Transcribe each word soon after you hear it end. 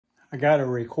I got a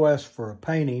request for a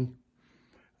painting.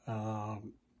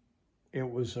 It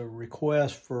was a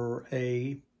request for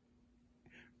a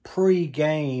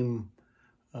pre-game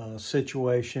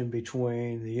situation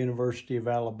between the University of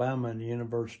Alabama and the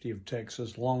University of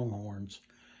Texas Longhorns.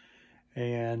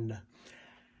 And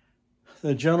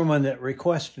the gentleman that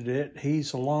requested it,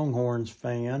 he's a Longhorns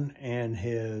fan, and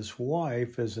his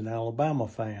wife is an Alabama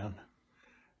fan.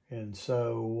 And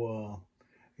so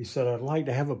he said, I'd like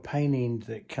to have a painting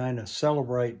that kind of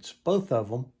celebrates both of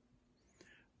them,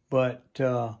 but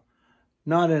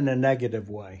not in a negative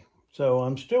way. So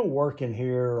I'm still working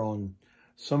here on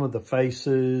some of the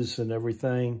faces and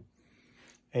everything.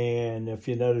 And if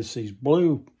you notice these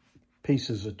blue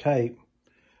pieces of tape,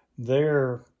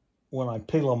 they're, when I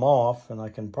peel them off, and I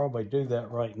can probably do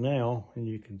that right now, and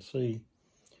you can see,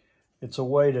 it's a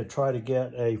way to try to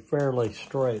get a fairly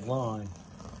straight line.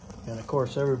 And of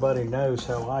course, everybody knows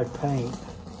how I paint.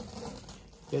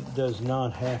 It does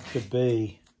not have to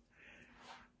be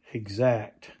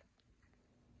exact.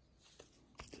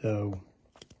 So,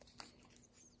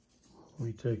 let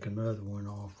me take another one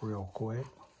off real quick,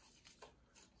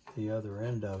 the other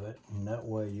end of it, and that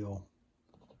way you'll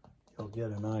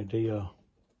get an idea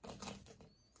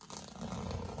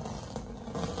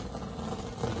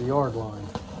of the yard line.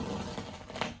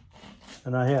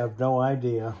 And I have no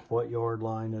idea what yard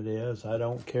line it is. I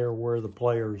don't care where the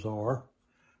players are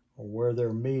or where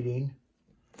they're meeting.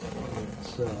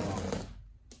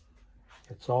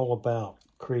 It's all about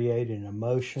creating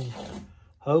emotion,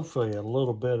 hopefully a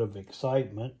little bit of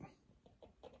excitement,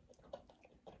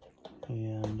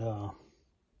 and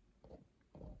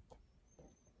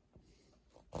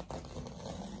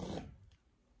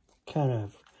kind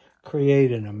of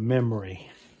creating a memory.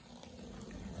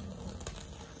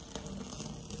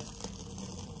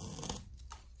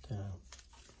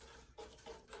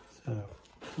 So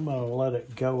I'm going to let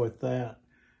it go with that.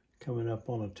 Coming up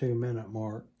on a 2-minute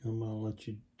mark, I'm going to let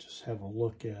you just have a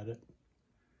look at it.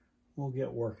 We'll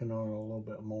get working on it a little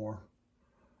bit more.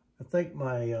 I think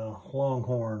my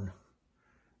Longhorn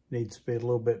needs to be a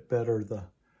little bit better. The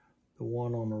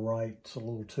one on the right's a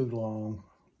little too long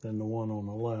than the one on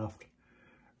the left.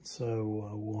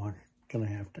 So we're going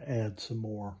to have to add some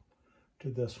more to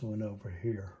this one over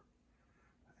here.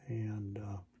 And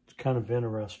it's kind of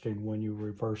interesting when you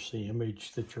reverse the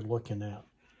image that you're looking at.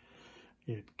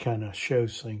 It kind of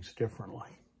shows things differently.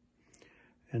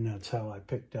 And that's how I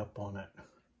picked up on it.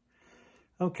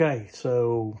 Okay,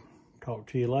 so talk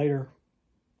to you later.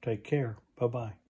 Take care. Bye-bye.